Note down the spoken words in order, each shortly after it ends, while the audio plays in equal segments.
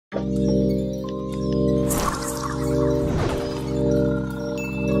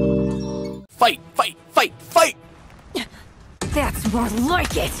Fight, fight, fight, fight! That's more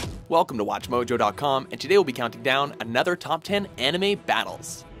like it! Welcome to WatchMojo.com, and today we'll be counting down another top 10 anime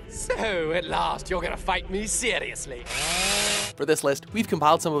battles. So, at last, you're gonna fight me seriously. For this list, we've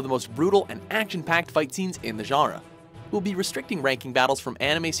compiled some of the most brutal and action-packed fight scenes in the genre. We'll be restricting ranking battles from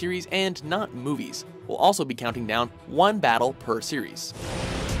anime series and not movies. We'll also be counting down one battle per series.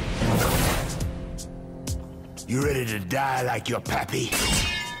 You ready to die like your pappy?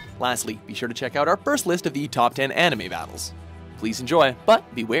 Lastly, be sure to check out our first list of the top 10 anime battles. Please enjoy,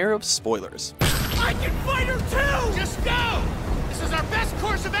 but beware of spoilers. I can fight her too! Just go! This is our best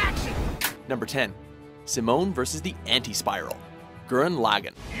course of action! Number 10. Simone versus the Anti-Spiral. Gurren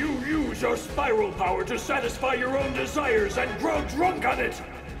Lagann. You use your spiral power to satisfy your own desires and grow drunk on it!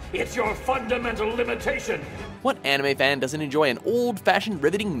 It's your fundamental limitation! What anime fan doesn't enjoy an old-fashioned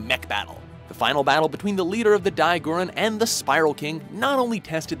riveting mech battle? The final battle between the leader of the Dai Gurren and the Spiral King not only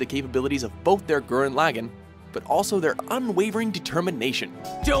tested the capabilities of both their Gurren Lagann, but also their unwavering determination.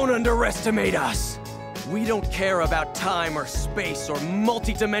 Don't underestimate us! We don't care about time or space or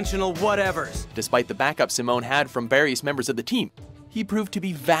multi-dimensional whatevers. Despite the backup Simone had from various members of the team, he proved to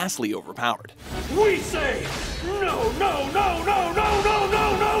be vastly overpowered. We say, no, no, no, no, no, no,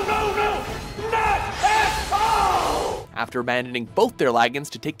 no, no, no, no, not at all! After abandoning both their Lagans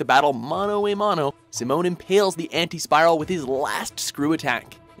to take the battle mano a mano, Simone impales the Anti-Spiral with his last screw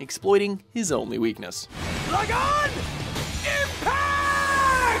attack, exploiting his only weakness. Lagann!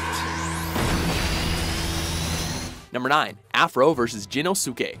 Impact! Number 9. Afro versus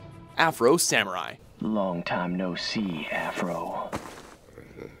Jinosuke. Afro Samurai. Long time no see, Afro.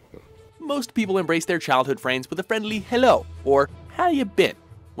 Most people embrace their childhood friends with a friendly hello, or how you been?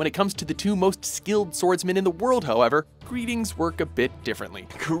 When it comes to the two most skilled swordsmen in the world, however, greetings work a bit differently.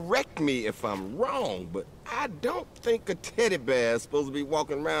 Correct me if I'm wrong, but I don't think a teddy bear is supposed to be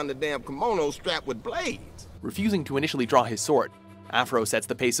walking around the damn kimono strapped with blades. Refusing to initially draw his sword, Afro sets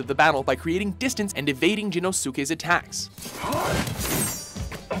the pace of the battle by creating distance and evading Jinosuke's attacks.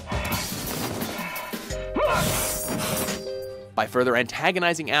 By further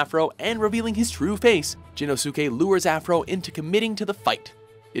antagonizing Afro and revealing his true face, Jinosuke lures Afro into committing to the fight.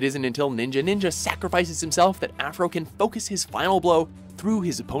 It isn't until Ninja sacrifices himself that Afro can focus his final blow through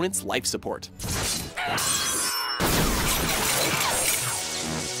his opponent's life support.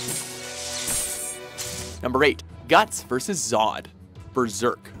 Number 8. Guts versus Zod.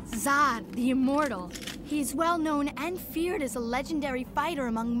 Berserk. Zod, the Immortal. He's well known and feared as a legendary fighter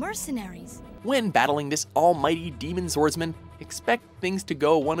among mercenaries. When battling this almighty demon swordsman, expect things to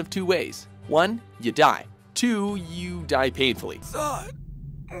go one of two ways. 1. You die. 2. You die painfully. Zod.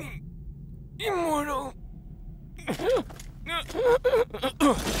 Immortal.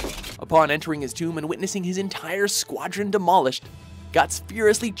 Upon entering his tomb and witnessing his entire squadron demolished, Guts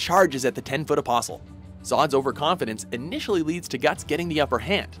furiously charges at the 10-foot apostle. Zod's overconfidence initially leads to Guts getting the upper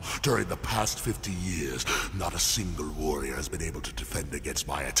hand. During the past 50 years, not a single warrior has been able to defend against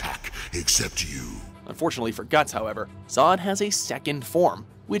my attack, except you. Unfortunately for Guts, however, Zod has a second form,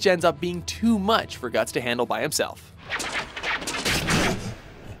 which ends up being too much for Guts to handle by himself.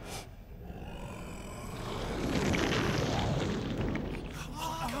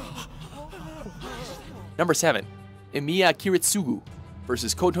 Number 7. Emiya Kiritsugu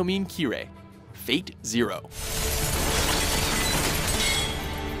versus Kotomin Kirei. Fate 0.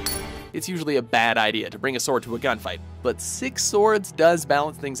 It's usually a bad idea to bring a sword to a gunfight, but 6 swords does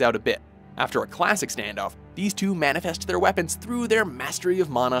balance things out a bit. After a classic standoff, these two manifest their weapons through their mastery of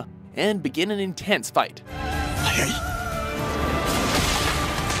mana and begin an intense fight.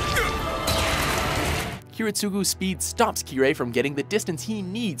 Kiritsugu's speed stops Kirei from getting the distance he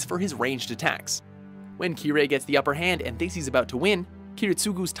needs for his ranged attacks. When Kirei gets the upper hand and thinks he's about to win,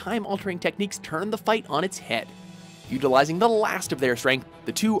 Kiritsugu's time-altering techniques turn the fight on its head. Utilizing the last of their strength,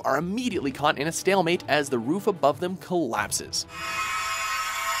 the two are immediately caught in a stalemate as the roof above them collapses.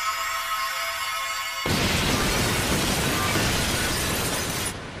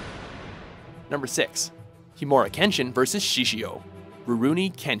 Number 6. Himura Kenshin versus Shishio.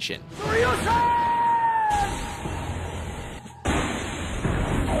 Rurouni Kenshin.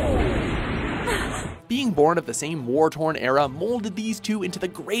 Being born of the same war-torn era molded these two into the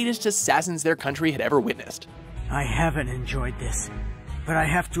greatest assassins their country had ever witnessed. I haven't enjoyed this, but I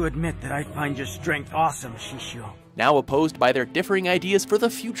have to admit that I find your strength awesome, Shishio. Now opposed by their differing ideas for the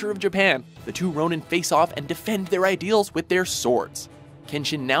future of Japan, the two Ronin face off and defend their ideals with their swords.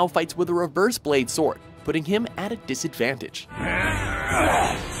 Kenshin now fights with a reverse blade sword, putting him at a disadvantage.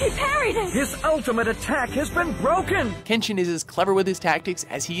 He parried it! His ultimate attack has been broken! Kenshin is as clever with his tactics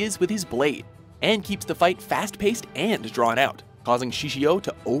as he is with his blade, and keeps the fight fast-paced and drawn out, causing Shishio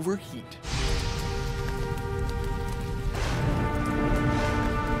to overheat.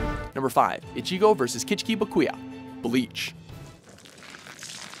 Number 5. Ichigo vs. Kichiki Bakuya. Bleach.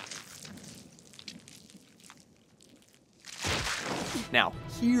 Now,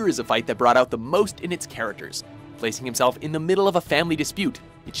 here is a fight that brought out the most in its characters. Placing himself in the middle of a family dispute,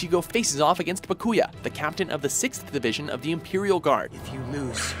 Ichigo faces off against Bakuya, the captain of the 6th Division of the Imperial Guard. If you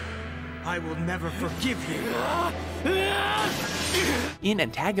lose, I will never forgive you. In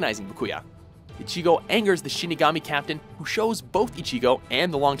antagonizing Bakuya, Ichigo angers the Shinigami captain, who shows both Ichigo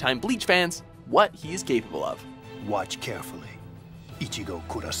and the longtime Bleach fans what he is capable of. Watch carefully. Ichigo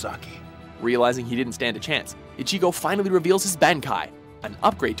Kurosaki. Realizing he didn't stand a chance, Ichigo finally reveals his Bankai, an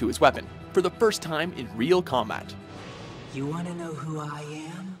upgrade to his weapon, for the first time in real combat. You want to know who I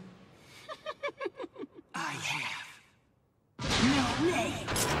am? I have no name.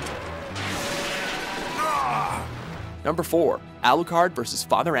 Number 4. Alucard vs.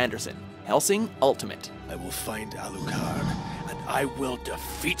 Father Anderson. Hellsing Ultimate. I will find Alucard, and I will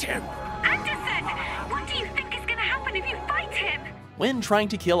defeat him. Anderson! What do you think is gonna happen if you fight him? When trying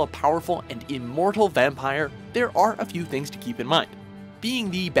to kill a powerful and immortal vampire, there are a few things to keep in mind.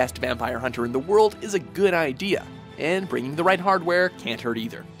 Being the best vampire hunter in the world is a good idea, and bringing the right hardware can't hurt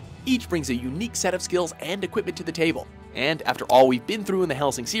either. Each brings a unique set of skills and equipment to the table, and after all we've been through in the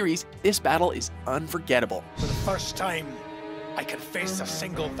Hellsing series, this battle is unforgettable. For the first time, I can face a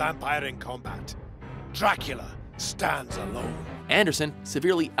single vampire in combat. Dracula stands alone. Anderson,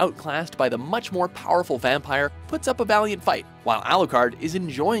 severely outclassed by the much more powerful vampire, puts up a valiant fight, while Alucard is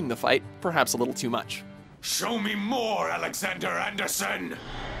enjoying the fight perhaps a little too much. Show me more, Alexander Anderson!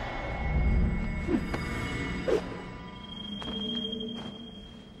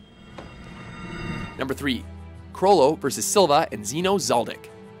 Number 3. Crollo vs. Silva and Zeno Zaldik.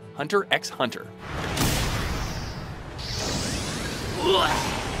 Hunter x Hunter.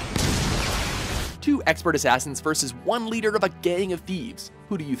 Two expert assassins versus one leader of a gang of thieves.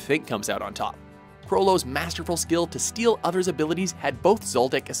 Who do you think comes out on top? Crollo's masterful skill to steal others' abilities had both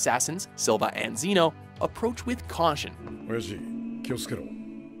Zaldik assassins, Silva and Zeno, approach with caution.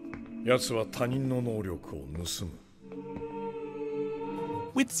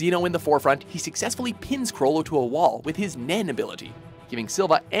 With Zeno in the forefront, he successfully pins Crollo to a wall with his Nen ability, giving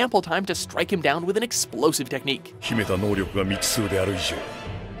Silva ample time to strike him down with an explosive technique.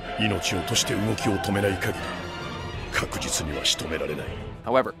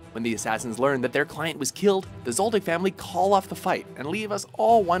 However, when the assassins learn that their client was killed, the Zaldik family call off the fight and leave us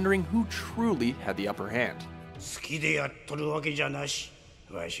all wondering who truly had the upper hand.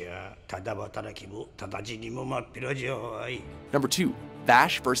 Number 2.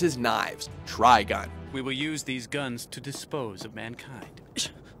 Vash vs. Knives. Trigun. We will use these guns to dispose of mankind.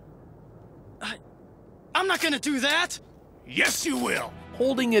 I'm not gonna do that! Yes, you will!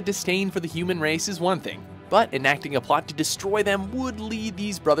 Holding a disdain for the human race is one thing, but enacting a plot to destroy them would lead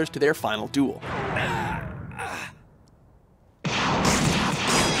these brothers to their final duel. The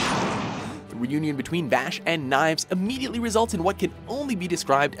reunion between Vash and Knives immediately results in what can only be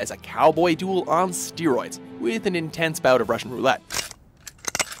described as a cowboy duel on steroids, with an intense bout of Russian roulette.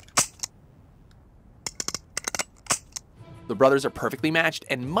 The brothers are perfectly matched,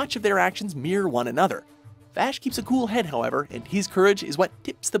 and much of their actions mirror one another. Vash keeps a cool head, however, and his courage is what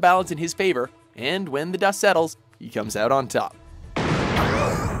tips the balance in his favor, and when the dust settles, he comes out on top.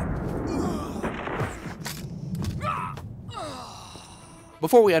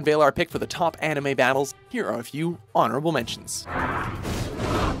 Before we unveil our pick for the top anime battles, here are a few honorable mentions.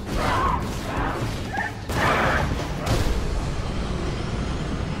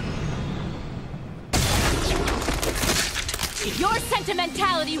 Your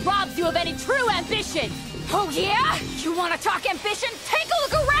sentimentality robs you of any true ambition! Oh yeah? You wanna talk ambition? Take a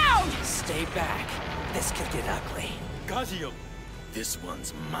look around! Stay back. This could get ugly. Gazio, this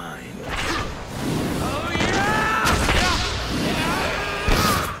one's mine. Oh yeah!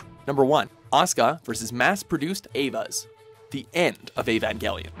 Number 1. Asuka vs. mass-produced Evas. The end of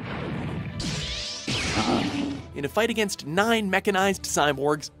Evangelion. In a fight against 9 mechanized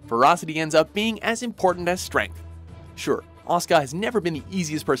cyborgs, ferocity ends up being as important as strength. Sure, Asuka has never been the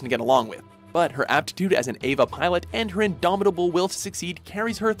easiest person to get along with, but her aptitude as an Eva pilot and her indomitable will to succeed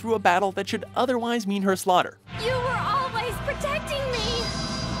carries her through a battle that should otherwise mean her slaughter. You were always protecting me!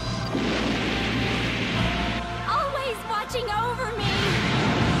 Always watching over me!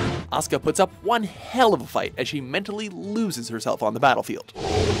 Asuka puts up one hell of a fight as she mentally loses herself on the battlefield.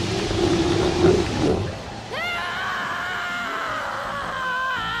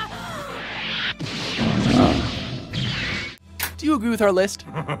 Do you agree with our list?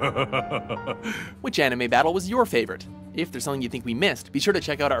 Which anime battle was your favorite? If there's something you think we missed, be sure to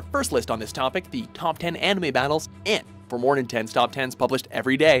check out our first list on this topic, the top 10 anime battles, and for more intense top 10s published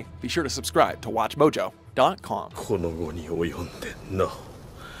every day, be sure to subscribe to WatchMojo.com. この後に及んでなお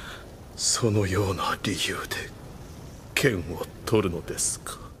そのような理由で剣を取るのです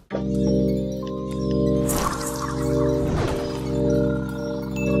か。